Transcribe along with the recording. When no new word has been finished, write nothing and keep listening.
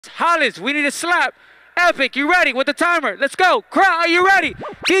Hollis, we need a slap. Epic, you ready with the timer? Let's go. Crowd, are you ready?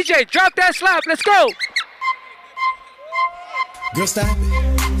 DJ, drop that slap. Let's go. Girl, stop it.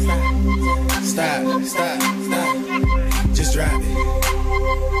 Stop. Just drop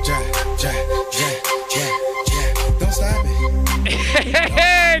it. Drop. Don't stop it.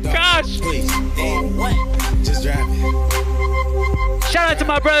 Hey, Kosh. Please. What? Just drop it. Shout out to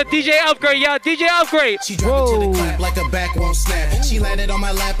my brother DJ Upgrade, y'all. DJ Upgrade. She dropped it to the clap like a back won't snap. She landed on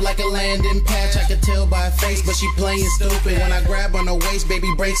my lap like a landing patch. I could tell by her face, but she playing stupid. When I grab on her waist,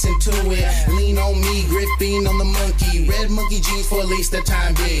 baby breaks into it. Lean on me, gripping on the monkey. Red monkey jeans for at least the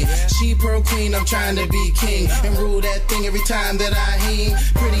time being. She pro queen, I'm trying to be king. And rule that thing every time that I hang.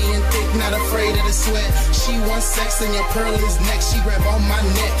 Pretty and thick, not afraid of the sweat. She wants sex in your pearl is neck. She grab on my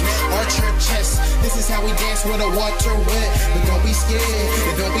neck, arch her chest. This is how we dance with the water wet. But don't be scared.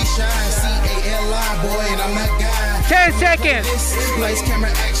 Don't be shy, C-A-L-I, boy, and I'm that guy. 10 seconds. Lights,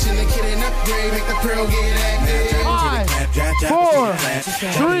 camera, action, the kid and upgrade, make the pearl get active. 5, 4,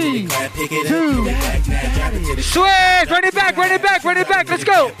 3, 2. Switch, run it back, let's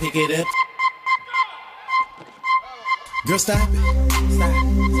go. Pick it up. Girl, stop it.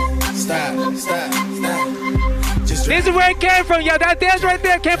 Stop. Just this is where it came from, y'all. That dance right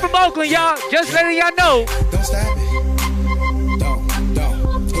there came from Oakland, y'all. Just letting y'all know. Don't stop it.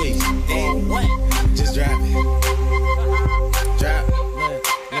 Please. What? Just drop it. Drop.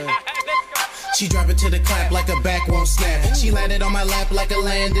 She drop it to the clap like a back won't snap. She landed on my lap like a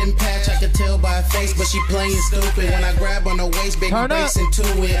landing patch. I could tell by her face, but she playing stupid. When I grab on her waist, baby breaks into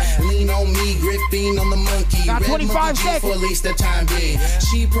it. Lean on me, gripping on the monkey. Got 25 seconds for at least the time being.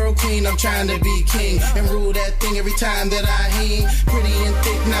 She pro queen, I'm trying to be king. And rule that thing every time that I hang. Pretty and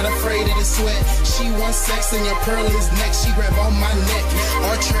thick, not afraid of the sweat. She wants sex in your pearl is neck. She grab on my neck,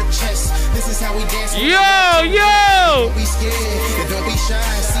 arch her chest. This is how we dance. Yo! Don't be scared, and don't be shy.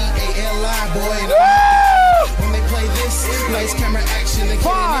 C-A-L-I, boy. When they play this, lights, camera, action,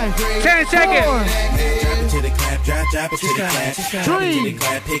 5, 10 seconds. Drop it to the clap, drop it to the clap. 3,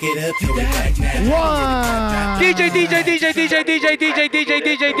 pick it up, throw it back now. 1. DJ.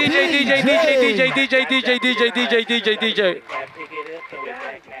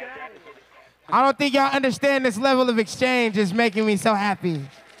 I don't think y'all understand this level of exchange is making me so happy.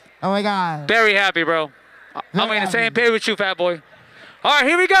 Oh my God. Very happy, bro. I'm on the same page with you, fat boy. All right,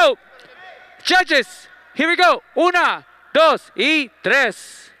 here we go. Judges, here we go. 1, 2, y 3.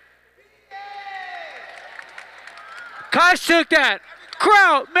 Kosh took that.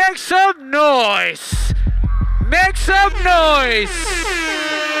 Crowd, make some noise. Make some noise.